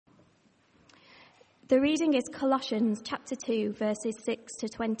The reading is Colossians chapter 2, verses 6 to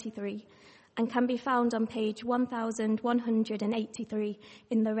 23, and can be found on page 1183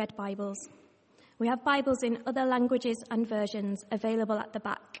 in the Red Bibles. We have Bibles in other languages and versions available at the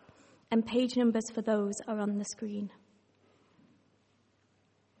back, and page numbers for those are on the screen.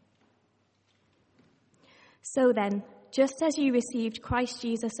 So then, just as you received Christ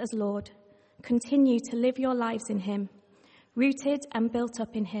Jesus as Lord, continue to live your lives in him, rooted and built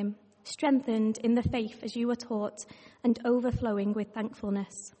up in him, strengthened in the faith as you were taught, and overflowing with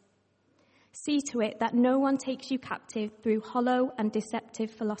thankfulness. See to it that no one takes you captive through hollow and deceptive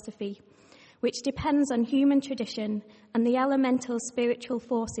philosophy, which depends on human tradition and the elemental spiritual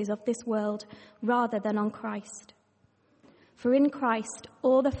forces of this world rather than on Christ. For in Christ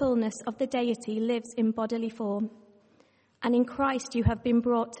all the fullness of the deity lives in bodily form, and in Christ you have been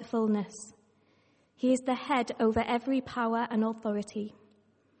brought to fullness. He is the head over every power and authority.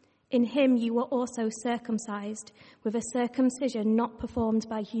 In him you were also circumcised with a circumcision not performed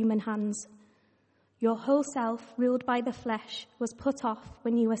by human hands. Your whole self, ruled by the flesh, was put off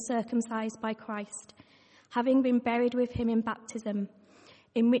when you were circumcised by Christ, having been buried with him in baptism,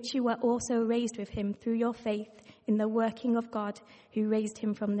 in which you were also raised with him through your faith in the working of God who raised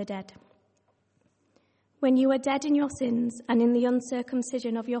him from the dead. When you were dead in your sins and in the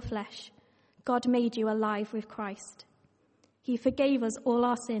uncircumcision of your flesh, God made you alive with Christ. He forgave us all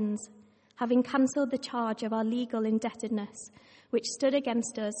our sins, having cancelled the charge of our legal indebtedness, which stood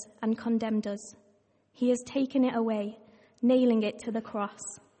against us and condemned us. He has taken it away, nailing it to the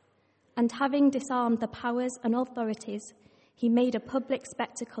cross. And having disarmed the powers and authorities, he made a public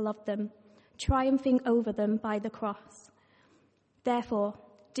spectacle of them, triumphing over them by the cross. Therefore,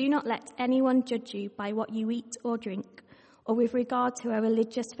 do not let anyone judge you by what you eat or drink, or with regard to a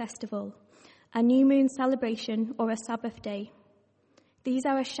religious festival, a new moon celebration, or a Sabbath day. These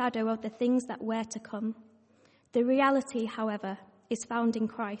are a shadow of the things that were to come. The reality, however, is found in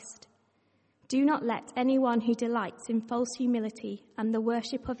Christ. Do not let anyone who delights in false humility and the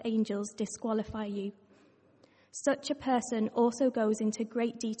worship of angels disqualify you. Such a person also goes into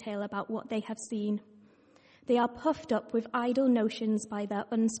great detail about what they have seen. They are puffed up with idle notions by their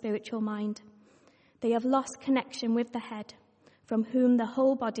unspiritual mind. They have lost connection with the head, from whom the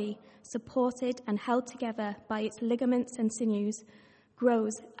whole body, supported and held together by its ligaments and sinews,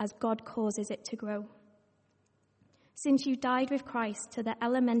 grows as God causes it to grow. Since you died with Christ to the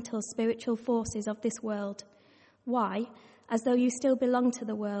elemental spiritual forces of this world, why, as though you still belong to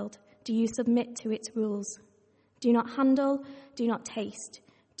the world, do you submit to its rules? Do not handle, do not taste,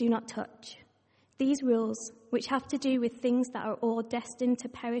 do not touch. These rules, which have to do with things that are all destined to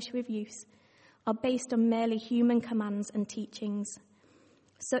perish with use, are based on merely human commands and teachings.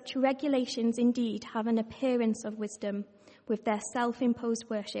 Such regulations indeed have an appearance of wisdom, with their self-imposed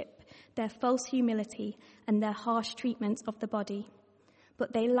worship, their false humility, and their harsh treatment of the body.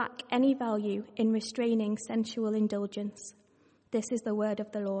 But they lack any value in restraining sensual indulgence. This is the word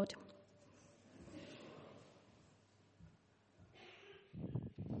of the Lord.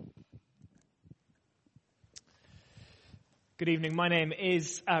 Good evening. My name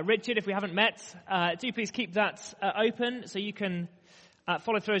is Richard. If we haven't met, do please keep that open so you can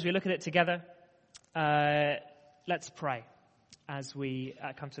follow through as we look at it together. Let's pray as we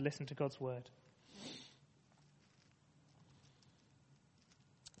come to listen to God's word.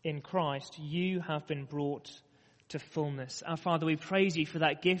 In Christ, you have been brought to fullness. Our Father, we praise you for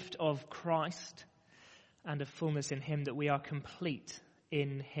that gift of Christ and of fullness in him, that we are complete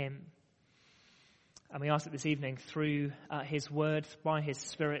in him. And we ask that this evening, through his word, by his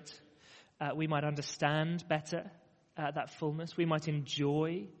Spirit, we might understand better that fullness. We might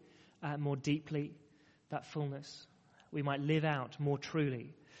enjoy more deeply that fullness. We might live out more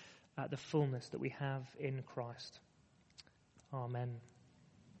truly the fullness that we have in Christ. Amen.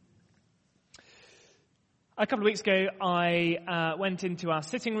 A couple of weeks ago, I went into our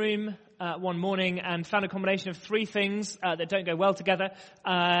sitting room one morning and found a combination of three things that don't go well together.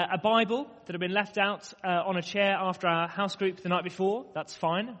 A Bible that had been left out on a chair after our house group the night before. That's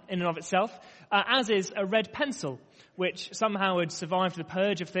fine in and of itself. As is a red pencil, which somehow had survived the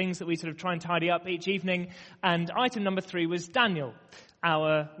purge of things that we sort of try and tidy up each evening. And item number 3 was Daniel,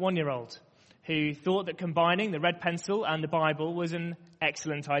 our 1-year-old, who thought that combining the red pencil and the Bible was an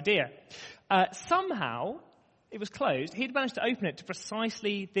excellent idea. Somehow, it was closed. He'd managed to open it to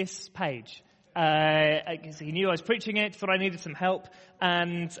precisely this page. He knew I was preaching it, thought I needed some help,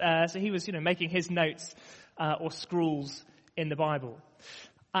 and so he was, making his notes or scrawls in the Bible.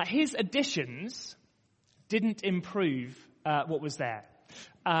 His additions didn't improve what was there.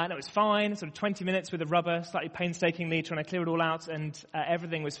 And it was fine, sort of 20 minutes with a rubber, slightly painstakingly trying to clear it all out, and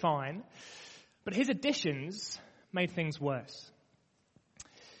everything was fine. But his additions made things worse.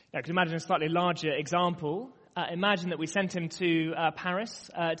 Now, you can imagine a slightly larger example. Imagine that we sent him to Paris,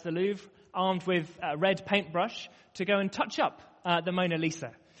 to the Louvre, armed with a red paintbrush to go and touch up the Mona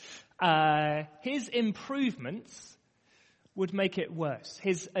Lisa. His improvements would make it worse.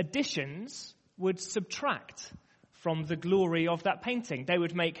 His additions would subtract from the glory of that painting. They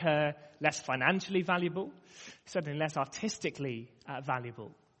would make her less financially valuable, certainly less artistically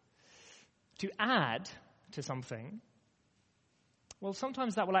valuable. To add to something, well,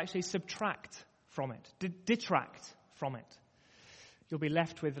 sometimes that will actually subtract from it, detract from it. You'll be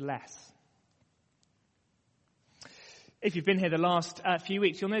left with less. If you've been here the last few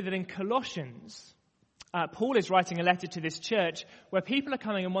weeks, you'll know that in Colossians, Paul is writing a letter to this church where people are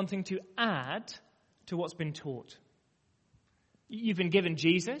coming and wanting to add to what's been taught. You've been given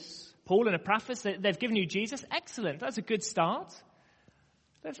Jesus. Paul and Epaphras, they've given you Jesus. Excellent. That's a good start.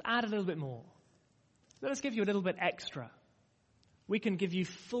 Let's add a little bit more. Let us give you a little bit extra. We can give you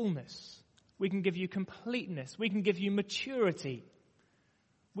fullness. We can give you completeness. We can give you maturity.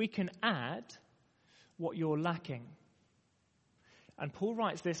 We can add what you're lacking. And Paul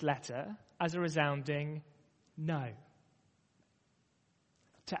writes this letter as a resounding no.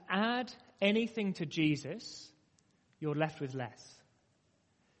 To add anything to Jesus, you're left with less.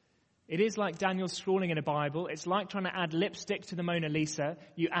 It is like Daniel scrawling in a Bible. It's like trying to add lipstick to the Mona Lisa.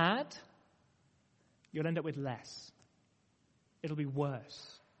 You add, you'll end up with less. It'll be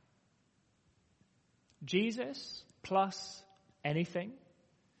worse. Jesus plus anything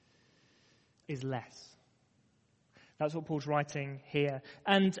is less. That's what Paul's writing here.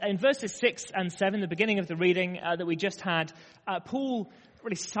 And in verses 6 and 7, the beginning of the reading that we just had, Paul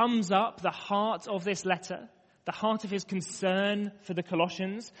really sums up the heart of this letter, the heart of his concern for the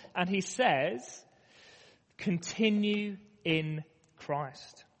Colossians, and he says, continue in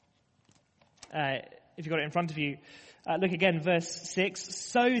Christ. If you've got it in front of you, look again, verse 6.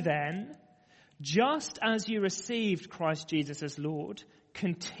 So then, just as you received Christ Jesus as Lord,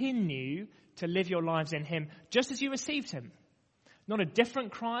 continue to live your lives in him, just as you received him. Not a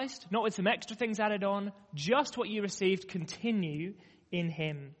different Christ, not with some extra things added on, just what you received, continue in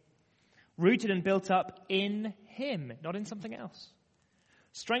him. Rooted and built up in him, not in something else.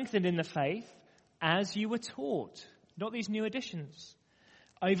 Strengthened in the faith as you were taught, not these new additions.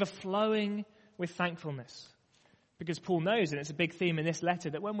 Overflowing with thankfulness. Because Paul knows, and it's a big theme in this letter,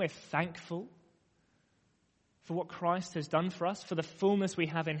 that when we're thankful for what Christ has done for us, for the fullness we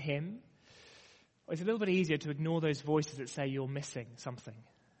have in him, it's a little bit easier to ignore those voices that say you're missing something,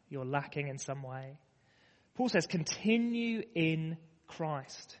 you're lacking in some way. Paul says, continue in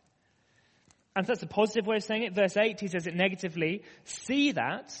Christ. And that's a positive way of saying it. Verse 8, he says it negatively. See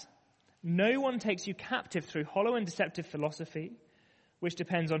that no one takes you captive through hollow and deceptive philosophy, which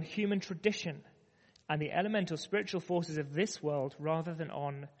depends on human tradition and the elemental spiritual forces of this world rather than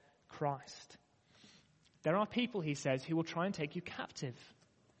on Christ. There are people, he says, who will try and take you captive.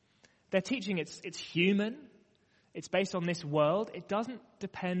 They're teaching it's human. It's based on this world. It doesn't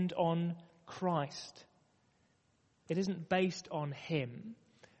depend on Christ. It isn't based on him.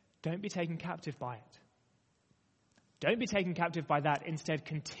 Don't be taken captive by it. Don't be taken captive by that. Instead,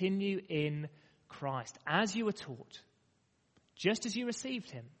 continue in Christ. As you were taught, just as you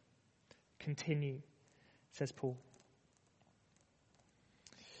received him, continue, says Paul.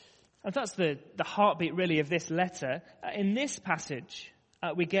 And that's the heartbeat, really, of this letter. In this passage,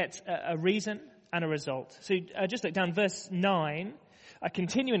 we get a reason and a result. So just look down, verse 9.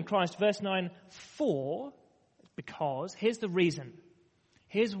 Continue in Christ, verse 9, for, because. Here's the reason.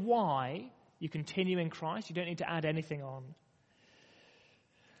 Here's why you continue in Christ. You don't need to add anything on.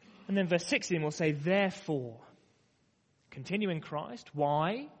 And then verse 16 will say, therefore. Continue in Christ.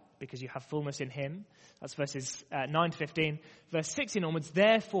 Why? Because you have fullness in him. That's verses 9 to 15. Verse 16 onwards,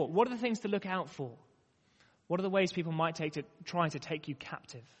 therefore. What are the things to look out for? What are the ways people might try to take you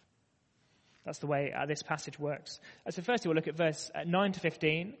captive? That's the way this passage works. So first we'll look at verse 9 to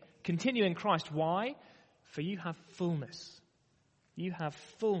 15. Continue in Christ. Why? For you have fullness. You have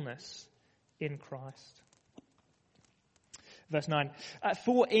fullness in Christ. Verse 9.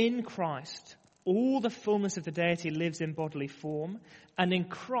 For in Christ all the fullness of the deity lives in bodily form, and in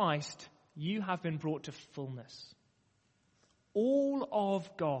Christ you have been brought to fullness. All of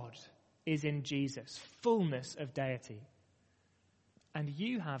God is in Jesus, fullness of deity. And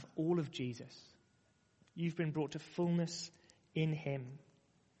you have all of Jesus. You've been brought to fullness in him.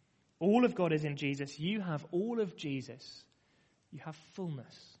 All of God is in Jesus. You have all of Jesus. You have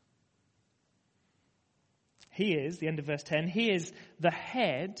fullness. He is, the end of verse 10, he is the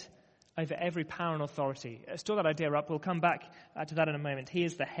head over every power and authority. Store that idea up. We'll come back to that in a moment. He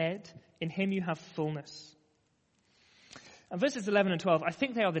is the head. In him you have fullness. And verses 11 and 12, I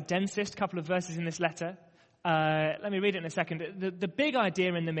think they are the densest couple of verses in this letter. Let me read it in a second. The big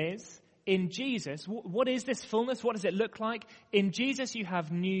idea in them is, in Jesus, what is this fullness? What does it look like? In Jesus you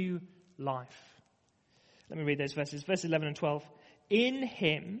have new life. Let me read those verses. Verses 11 and 12. In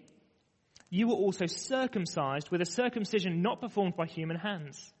him you were also circumcised with a circumcision not performed by human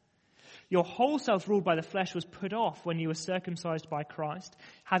hands. Your whole self ruled by the flesh was put off when you were circumcised by Christ,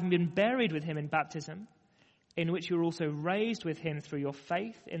 having been buried with him in baptism, in which you were also raised with him through your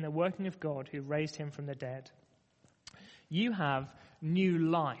faith in the working of God who raised him from the dead. You have new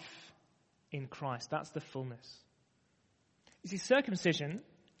life in Christ. That's the fullness. You see, circumcision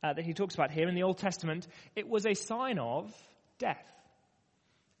that he talks about here in the Old Testament, it was a sign of death.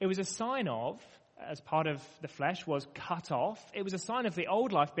 It was a sign of, as part of the flesh was cut off, it was a sign of the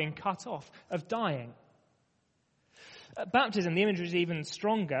old life being cut off, of dying. Baptism, the imagery is even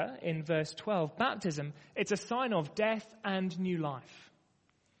stronger in verse 12. Baptism, it's a sign of death and new life.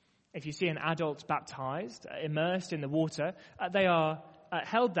 If you see an adult baptized, immersed in the water, they are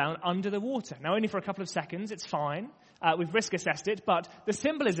held down under the water. Now, only for a couple of seconds, it's fine. We've risk assessed it, but the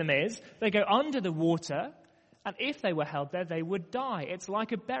symbolism is they go under the water, and if they were held there, they would die. It's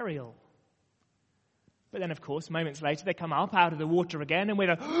like a burial. But then, of course, moments later, they come up out of the water again, and we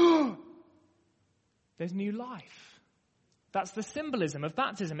go, oh, there's new life. That's the symbolism of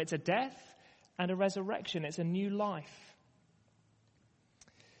baptism. It's a death and a resurrection. It's a new life.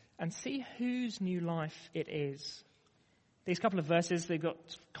 And see whose new life it is. These couple of verses, they've got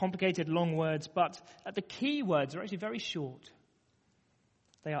complicated long words, but the key words are actually very short.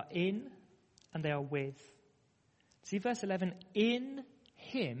 They are in and they are with. See verse 11, in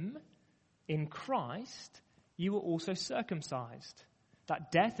him, in Christ, you were also circumcised.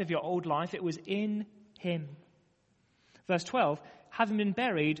 That death of your old life, it was in him. Verse 12, having been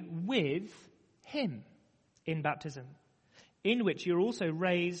buried with him in baptism, in which you're also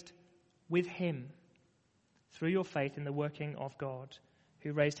raised with him through your faith in the working of God,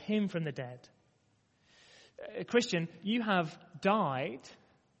 who raised him from the dead. Christian, you have died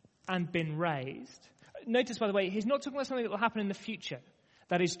and been raised. Notice, by the way, he's not talking about something that will happen in the future.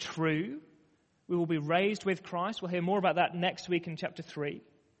 That is true. We will be raised with Christ. We'll hear more about that next week in chapter 3.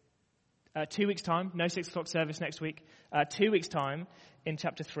 2 weeks' time, no 6 o'clock service next week. 2 weeks' time in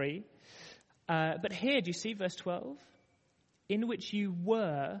chapter 3. But here, do you see verse 12? In which you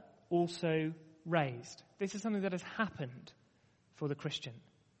were also raised. This is something that has happened for the Christian.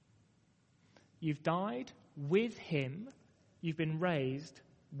 You've died with him. You've been raised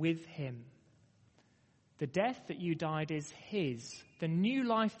with him. The death that you died is his. The new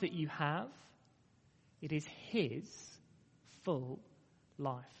life that you have, it is his full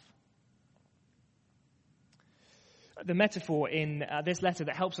life. The metaphor in this letter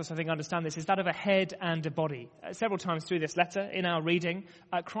that helps us, I think, understand this is that of a head and a body. Several times through this letter, in our reading,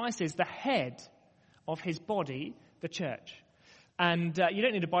 Christ is the head of his body, the church. And you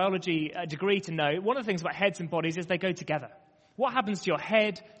don't need a biology degree to know. One of the things about heads and bodies is they go together. What happens to your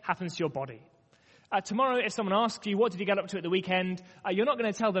head happens to your body. Tomorrow, if someone asks you, what did you get up to at the weekend? You're not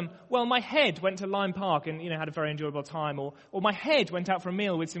going to tell them, well, my head went to Lyme Park and had a very enjoyable time. Or my head went out for a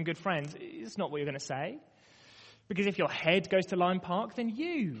meal with some good friends. It's not what you're going to say. Because if your head goes to Lyme Park, then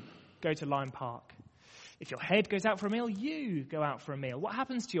you go to Lyme Park. If your head goes out for a meal, you go out for a meal. What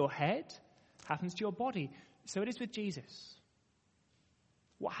happens to your head happens to your body. So it is with Jesus.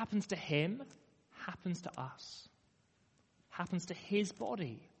 What happens to him happens to us. Happens to his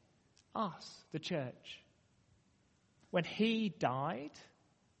body, us, the church. When he died,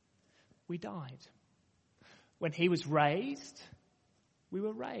 we died. When he was raised, we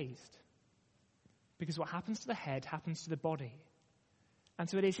were raised. Because what happens to the head happens to the body. And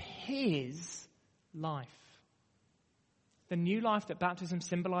so it is his life. The new life that baptism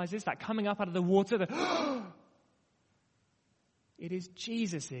symbolizes, that coming up out of the water, it is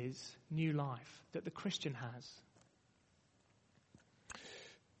Jesus' new life that the Christian has.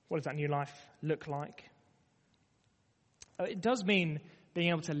 What does that new life look like? It does mean being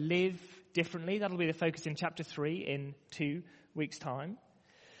able to live differently. That'll be the focus in chapter 3 in 2 weeks' time.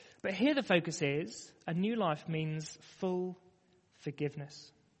 But here the focus is, a new life means full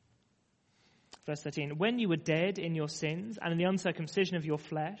forgiveness. Verse 13, when you were dead in your sins and in the uncircumcision of your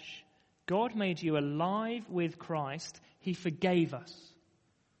flesh, God made you alive with Christ. He forgave us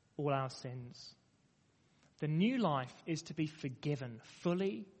all our sins. The new life is to be forgiven,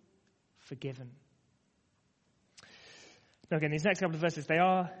 fully forgiven. Now again, these next couple of verses, they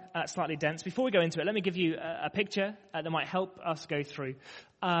are slightly dense. Before we go into it, let me give you a picture that might help us go through.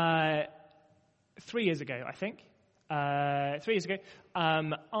 3 years ago, I think, I just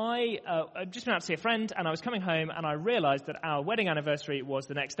been out to see a friend, and I was coming home, and I realized that our wedding anniversary was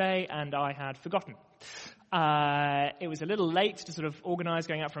the next day, and I had forgotten. It was a little late to sort of organize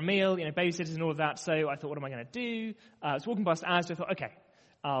going out for a meal, babysitters and all of that, so I thought, what am I going to do? I was walking past Asda, I thought, okay,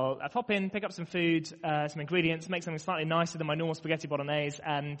 I'll pop in, pick up some food, some ingredients, make something slightly nicer than my normal spaghetti bolognese,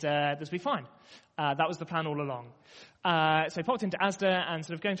 and this will be fine. That was the plan all along. So I popped into Asda and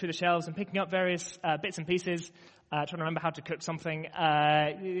sort of going through the shelves and picking up various bits and pieces, trying to remember how to cook something.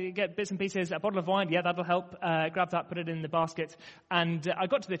 Get bits and pieces, a bottle of wine, yeah, that'll help. Grab that, put it in the basket. And I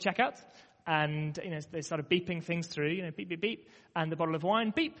got to the checkout, and they started beeping things through, beep, beep, beep, and the bottle of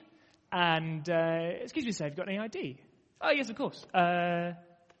wine, beep. And, excuse me, sir, have you got any ID? Oh, yes, of course.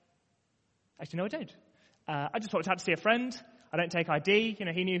 Actually, no, I don't. I just popped out to see a friend. I don't take ID.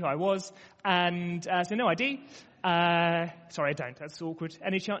 He knew who I was. And so no ID. Sorry, I don't. That's awkward.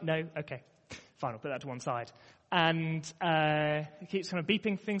 Any chance? No? Okay. Fine, I'll put that to one side. And it keeps kind of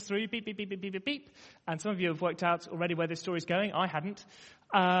beeping things through. Beep, beep, beep, beep, beep, beep, beep. And some of you have worked out already where this story's going. I hadn't.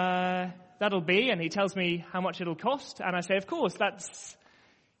 That'll be, and he tells me how much it'll cost. And I say, of course,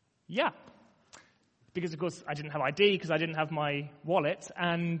 yeah. Because, of course, I didn't have ID, because I didn't have my wallet,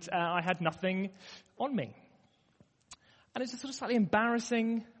 and I had nothing on me. And it's a sort of slightly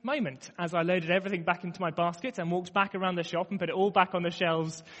embarrassing moment as I loaded everything back into my basket and walked back around the shop and put it all back on the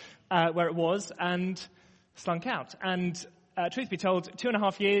shelves where it was and slunk out. And truth be told,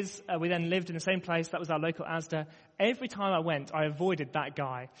 2.5 years, we then lived in the same place. That was our local Asda. Every time I went, I avoided that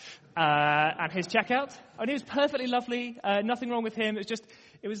guy and his checkout. And he was perfectly lovely, nothing wrong with him.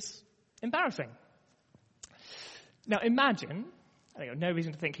 It was embarrassing. Now imagine, I have no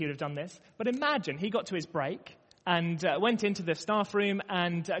reason to think he would have done this, but imagine he got to his break and went into the staff room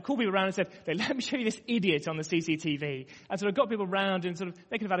and called people around and said, let me show you this idiot on the CCTV. And sort of got people around and sort of,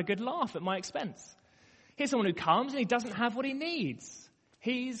 they could have had a good laugh at my expense. Here's someone who comes and he doesn't have what he needs.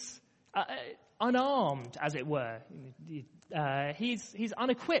 He's unarmed, as it were. He's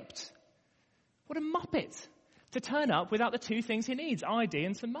unequipped. What a muppet to turn up without the two things he needs, ID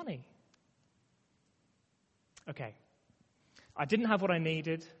and some money. Okay, I didn't have what I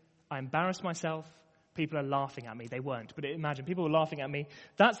needed. I embarrassed myself. People are laughing at me. They weren't, but imagine people were laughing at me.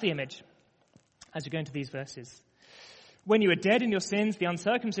 That's the image as we go into these verses. When you were dead in your sins, the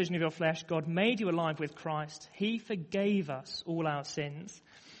uncircumcision of your flesh, God made you alive with Christ. He forgave us all our sins,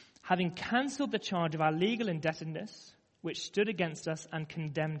 having cancelled the charge of our legal indebtedness, which stood against us and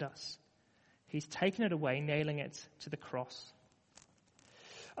condemned us. He's taken it away, nailing it to the cross.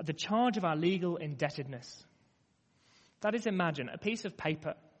 The charge of our legal indebtedness. That is, imagine a piece of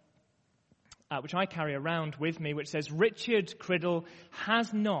paper, which I carry around with me, which says, Richard Criddle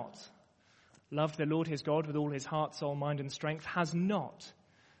has not loved the Lord his God with all his heart, soul, mind, and strength, has not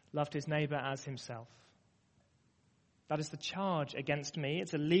loved his neighbor as himself. That is the charge against me.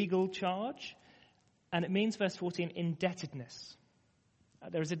 It's a legal charge, and it means, verse 14, indebtedness.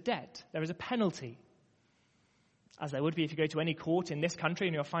 There is a debt. There is a penalty. As there would be if you go to any court in this country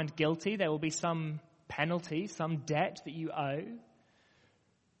and you're found guilty, there will be some penalty, some debt that you owe.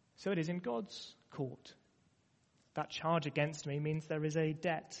 So it is in God's court. That charge against me means there is a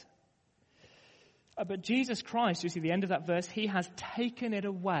debt. But Jesus Christ, you see the end of that verse, he has taken it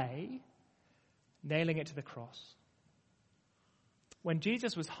away, nailing it to the cross. When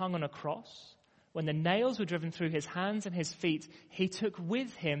Jesus was hung on a cross, when the nails were driven through his hands and his feet, he took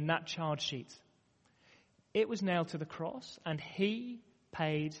with him that charge sheet. It was nailed to the cross, and he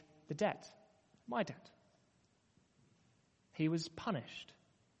paid the debt, my debt. He was punished.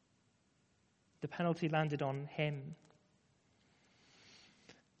 The penalty landed on him.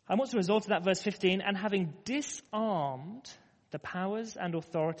 And what's the result of that? Verse 15, and having disarmed the powers and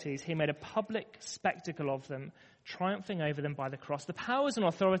authorities, he made a public spectacle of them, triumphing over them by the cross. The powers and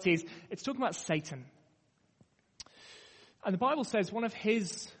authorities, it's talking about Satan. And the Bible says one of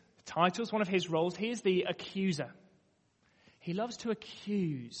his titles, one of his roles, he is the accuser. He loves to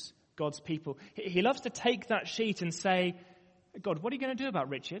accuse God's people. He loves to take that sheet and say, God, what are you going to do about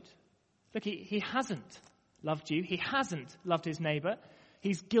Richard? Look, he hasn't loved you. He hasn't loved his neighbor.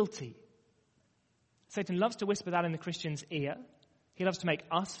 He's guilty. Satan loves to whisper that in the Christian's ear. He loves to make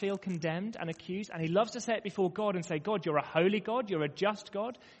us feel condemned and accused. And he loves to say it before God and say, God, you're a holy God. You're a just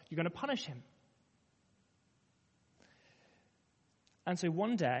God. You're going to punish him. And so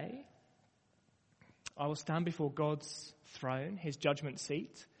one day, I will stand before God's throne, his judgment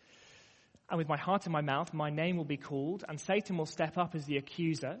seat. And with my heart in my mouth, my name will be called. And Satan will step up as the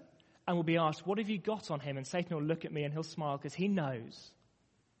accuser. and will be asked, what have you got on him? And Satan will look at me and he'll smile because he knows.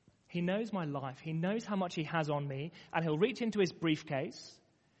 He knows my life. He knows how much he has on me. And he'll reach into his briefcase.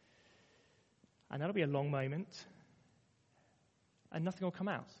 And that'll be a long moment. And nothing will come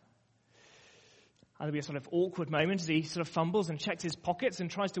out. And there'll be a sort of awkward moment as he sort of fumbles and checks his pockets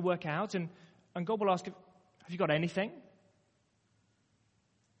and tries to work out. And God will ask, have you got anything?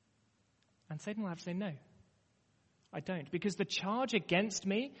 And Satan will have to say, no, I don't. Because the charge against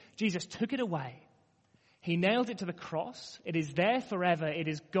me, Jesus took it away. He nailed it to the cross. It is there forever. It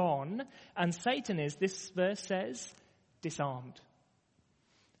is gone. And Satan is, this verse says, disarmed.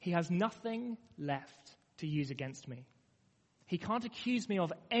 He has nothing left to use against me. He can't accuse me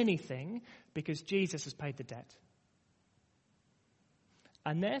of anything because Jesus has paid the debt.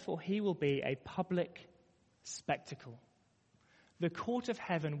 And therefore he will be a public spectacle. The court of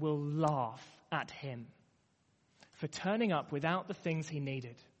heaven will laugh at him for turning up without the things he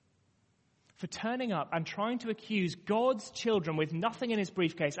needed. For turning up and trying to accuse God's children with nothing in his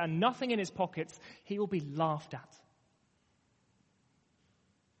briefcase and nothing in his pockets, he will be laughed at.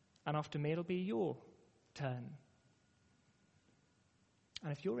 And after me, it'll be your turn.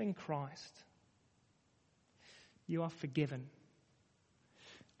 And if you're in Christ, you are forgiven.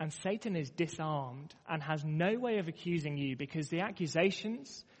 And Satan is disarmed and has no way of accusing you because the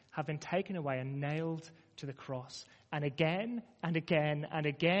accusations have been taken away and nailed to the cross. And again and again and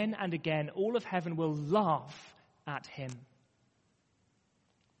again and again, all of heaven will laugh at him.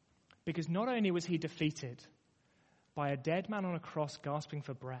 Because not only was he defeated by a dead man on a cross gasping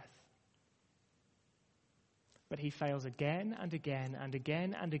for breath, but he fails again and again and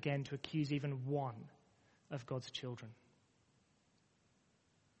again and again to accuse even one of God's children.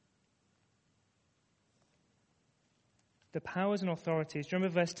 The powers and authorities. Do you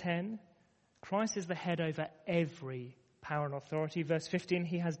remember verse 10? Christ is the head over every power and authority. Verse 15,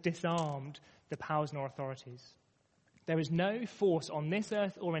 he has disarmed the powers and authorities. There is no force on this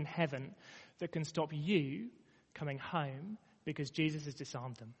earth or in heaven that can stop you coming home because Jesus has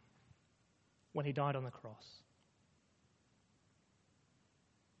disarmed them when he died on the cross.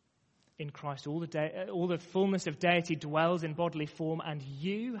 In Christ, all the fullness of deity dwells in bodily form, and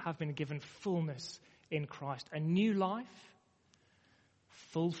you have been given fullness in Christ. A new life,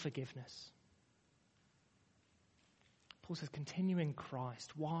 full forgiveness. Paul says, continue in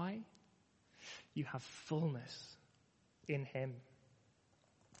Christ. Why? You have fullness in him.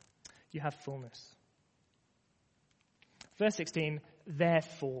 You have fullness. Verse 16,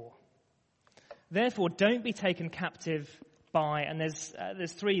 therefore. Therefore, don't be taken captive by, and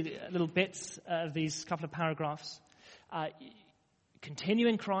there's three little bits of these couple of paragraphs. Continue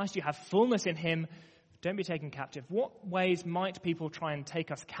in Christ, you have fullness in him, don't be taken captive. What ways might people try and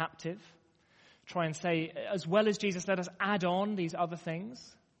take us captive? Try and say, as well as Jesus, let us add on these other things?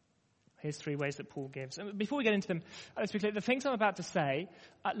 Here's three ways that Paul gives. And before we get into them, let's be clear, the things I'm about to say,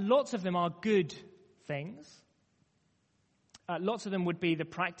 lots of them are good things. Lots of them would be the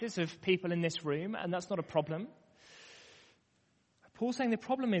practice of people in this room, and that's not a problem. Paul's saying the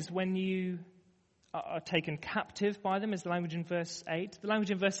problem is when you are taken captive by them, is the language in verse 8. The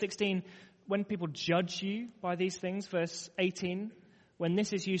language in verse 16, when people judge you by these things, verse 18, when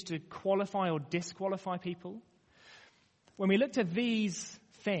this is used to qualify or disqualify people. When we look to these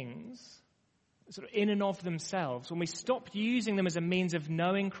things, sort of in and of themselves, when we stop using them as a means of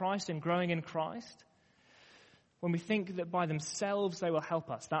knowing Christ and growing in Christ, when we think that by themselves they will help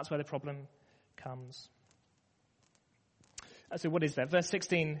us, that's where the problem comes. So what is that? Verse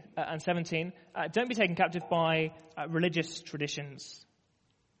 16 and 17. Don't be taken captive by religious traditions.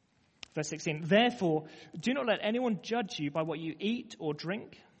 Verse 16. Therefore, do not let anyone judge you by what you eat or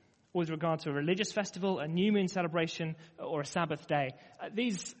drink, or with regard to a religious festival, a new moon celebration, or a Sabbath day.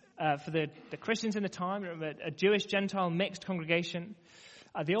 These, for the Christians in the time, a Jewish, Gentile, mixed congregation,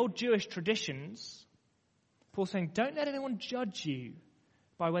 the old Jewish traditions, Paul's saying, don't let anyone judge you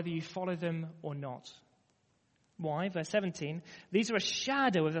by whether you follow them or not. Why? Verse 17, these are a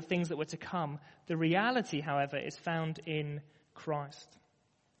shadow of the things that were to come. The reality, however, is found in Christ.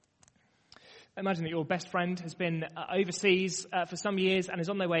 Imagine that your best friend has been overseas for some years and is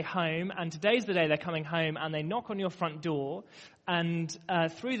on their way home, and today's the day they're coming home, and they knock on your front door, and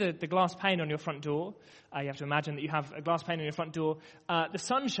through the glass pane on your front door, you have to imagine that you have a glass pane on your front door, the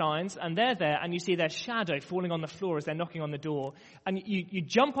sun shines, and they're there, and you see their shadow falling on the floor as they're knocking on the door, and you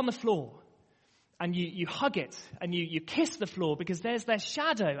jump on the floor, and you hug it, and you kiss the floor, because there's their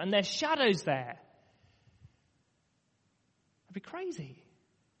shadow, and their shadow's there. That'd be crazy.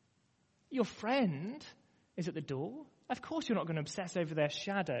 Your friend is at the door. Of course you're not going to obsess over their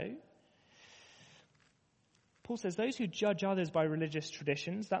shadow. Paul says those who judge others by religious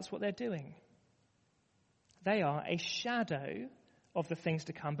traditions, that's what they're doing. They are a shadow of the things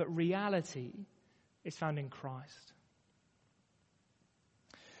to come, but reality is found in Christ.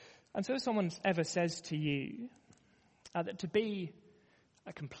 And so if someone ever says to you that to be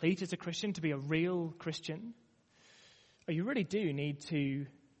complete as a Christian, to be a real Christian, you really do need to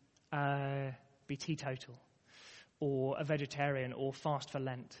be teetotal or a vegetarian or fast for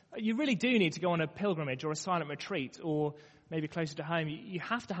Lent. You really do need to go on a pilgrimage or a silent retreat, or maybe closer to home, you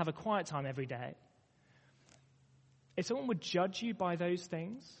have to have a quiet time every day. If someone would judge you by those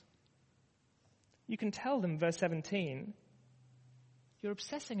things, you can tell them, verse 17, you're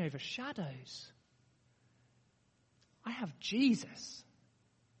obsessing over shadows. I have Jesus,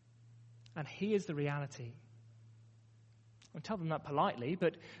 and he is the reality. I'll tell them that politely,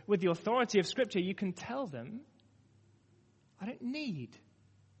 but with the authority of Scripture, you can tell them, I don't need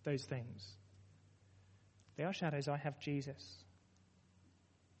those things. They are shadows. I have Jesus.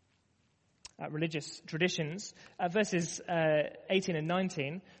 Religious traditions, verses 18 and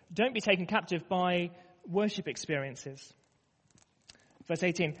 19, don't be taken captive by worship experiences. Verse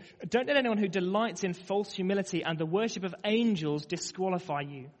 18, don't let anyone who delights in false humility and the worship of angels disqualify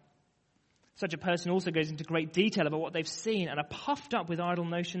you. Such a person also goes into great detail about what they've seen and are puffed up with idle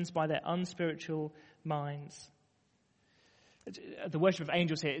notions by their unspiritual minds. The worship of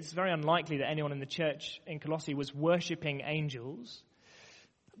angels here, it's very unlikely that anyone in the church in Colossae was worshipping angels.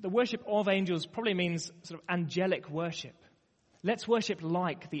 The worship of angels probably means sort of angelic worship. Let's worship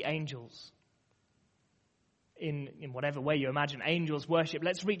like the angels. In whatever way you imagine angels worship,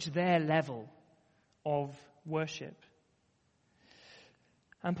 let's reach their level of worship.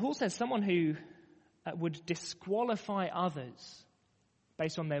 And Paul says someone who would disqualify others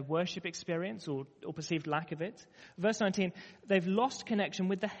based on their worship experience or perceived lack of it. Verse 19, they've lost connection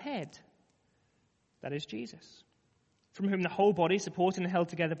with the head. That is Jesus, from whom the whole body, supported and held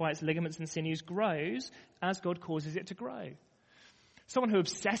together by its ligaments and sinews, grows as God causes it to grow. Someone who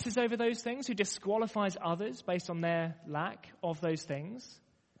obsesses over those things, who disqualifies others based on their lack of those things,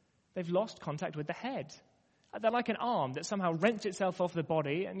 they've lost contact with the head. They're like an arm that somehow rents itself off the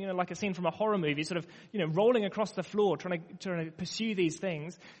body, and, like a scene from a horror movie, sort of, rolling across the floor, trying to pursue these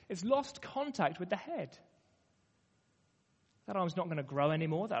things. It's lost contact with the head. That arm's not going to grow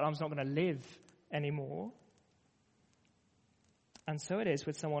anymore. That arm's not going to live anymore. And so it is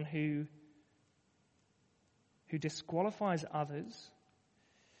with someone who disqualifies others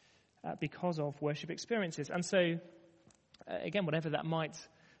because of worship experiences. And so, again, whatever that might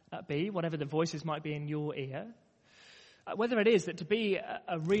be, whatever the voices might be in your ear, whether it is that to be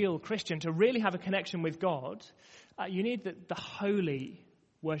a real Christian, to really have a connection with God, you need the holy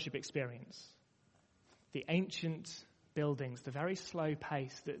worship experience. The ancient buildings, the very slow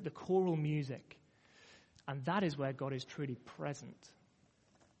pace, the choral music. And that is where God is truly present.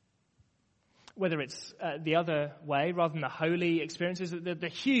 Whether it's the other way, rather than the holy experiences, the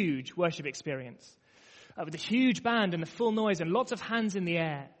huge worship experience. With a huge band and the full noise and lots of hands in the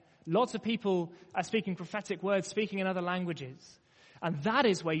air. Lots of people are speaking prophetic words, speaking in other languages. And that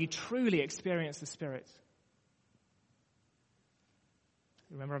is where you truly experience the Spirit.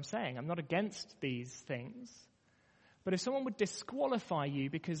 Remember I'm saying, I'm not against these things. But if someone would disqualify you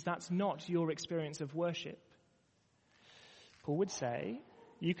because that's not your experience of worship, Paul would say,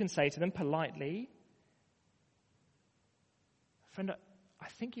 you can say to them politely, friend, I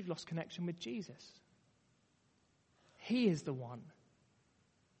think you've lost connection with Jesus. He is the one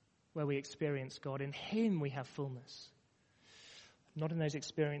where we experience God. In him we have fullness. Not in those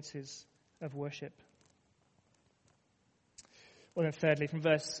experiences of worship. Well, then thirdly, from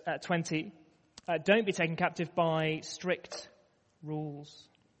verse 20, don't be taken captive by strict rules.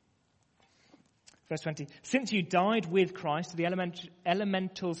 Verse 20, since you died with Christ to the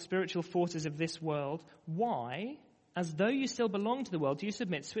elemental spiritual forces of this world, why, as though you still belong to the world, do you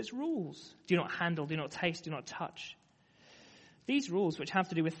submit to its rules? Do not handle, do not taste, do not touch. These rules, which have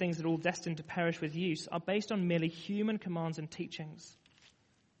to do with things that are all destined to perish with use, are based on merely human commands and teachings.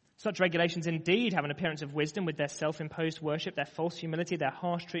 Such regulations indeed have an appearance of wisdom with their self-imposed worship, their false humility, their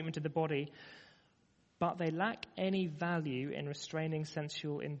harsh treatment of the body, but they lack any value in restraining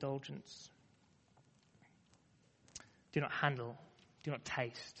sensual indulgence. Do not handle, do not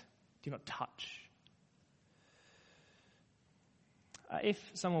taste, do not touch. If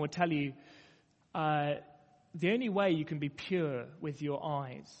someone would tell you, the only way you can be pure with your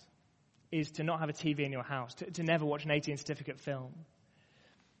eyes is to not have a TV in your house, to never watch an 18 certificate film.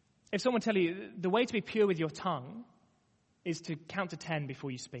 If someone would tell you the way to be pure with your tongue is to count to 10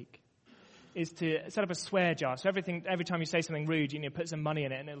 before you speak, is to set up a swear jar, so every time you say something rude, put some money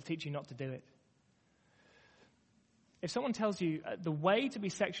in it and it'll teach you not to do it. If someone tells you the way to be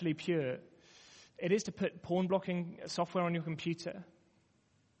sexually pure, it is to put porn blocking software on your computer,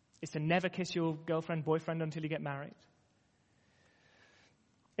 it's to never kiss your girlfriend, boyfriend until you get married.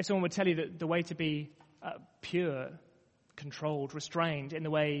 If someone would tell you that the way to be pure, controlled, restrained in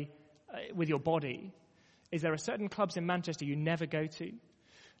the way with your body is there are certain clubs in Manchester you never go to,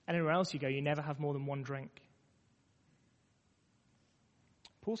 and anywhere else you go, you never have more than one drink.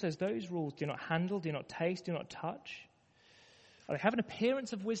 Paul says those rules do not handle, do not taste, do not touch. They have an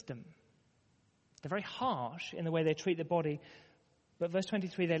appearance of wisdom. They're very harsh in the way they treat the body. But verse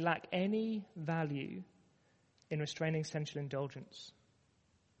 23, they lack any value in restraining sensual indulgence.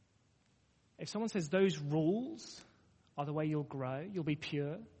 If someone says those rules are the way you'll grow, you'll be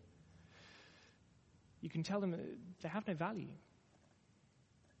pure, you can tell them they have no value.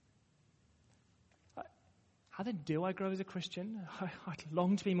 How then do I grow as a Christian? I'd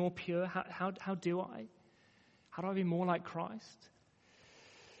long to be more pure. How do I? How do I be more like Christ?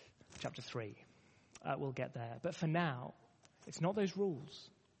 Chapter 3. We'll get there. But for now, it's not those rules.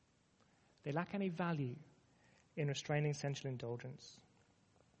 They lack any value in restraining sensual indulgence.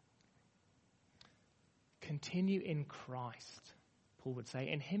 Continue in Christ, Paul would say.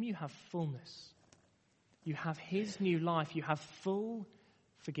 In him you have fullness. You have his new life. You have full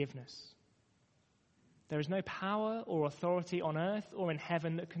forgiveness. There is no power or authority on earth or in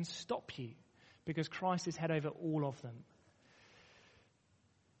heaven that can stop you, because Christ is head over all of them.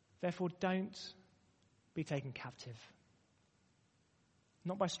 Therefore, don't be taken captive.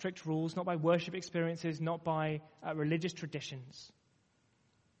 Not by strict rules, not by worship experiences, not by religious traditions.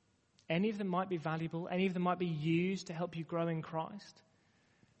 Any of them might be valuable, any of them might be used to help you grow in Christ.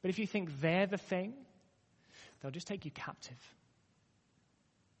 But if you think they're the thing, they'll just take you captive.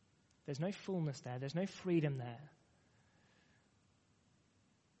 There's no fullness there, there's no freedom there.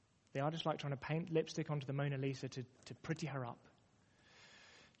 They are just like trying to paint lipstick onto the Mona Lisa to pretty her up.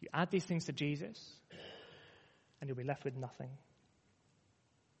 You add these things to Jesus, and you'll be left with nothing.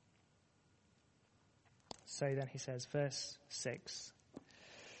 So then he says, verse 6,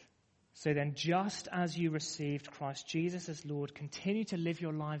 so then just as you received Christ Jesus as Lord, continue to live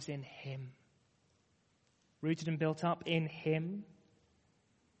your lives in him, rooted and built up in him,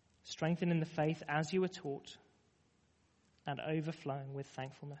 strengthened in the faith as you were taught, and overflowing with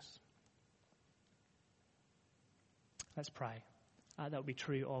thankfulness. Let's pray. That will be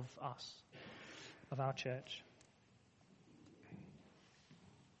true of us, of our church.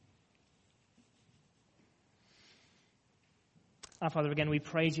 Our Father, again, we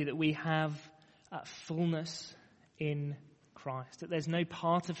praise you that we have fullness in Christ, that there's no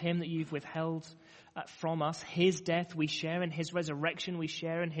part of him that you've withheld from us. His death we share in, his resurrection we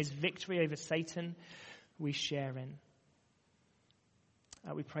share in, his victory over Satan we share in.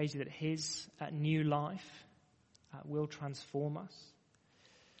 We praise you that his new life will transform us,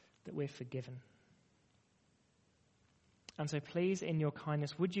 that we're forgiven. And so please, in your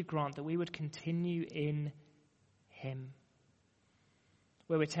kindness, would you grant that we would continue in him?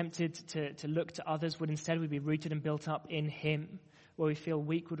 Where we're tempted to look to others, would instead we be rooted and built up in him? Where we feel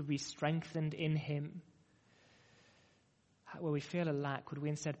weak, would we be strengthened in him? Where we feel a lack, would we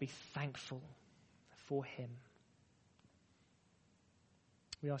instead be thankful for him?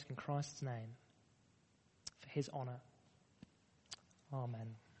 We ask in Christ's name, for his honor.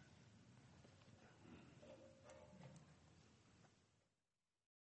 Amen.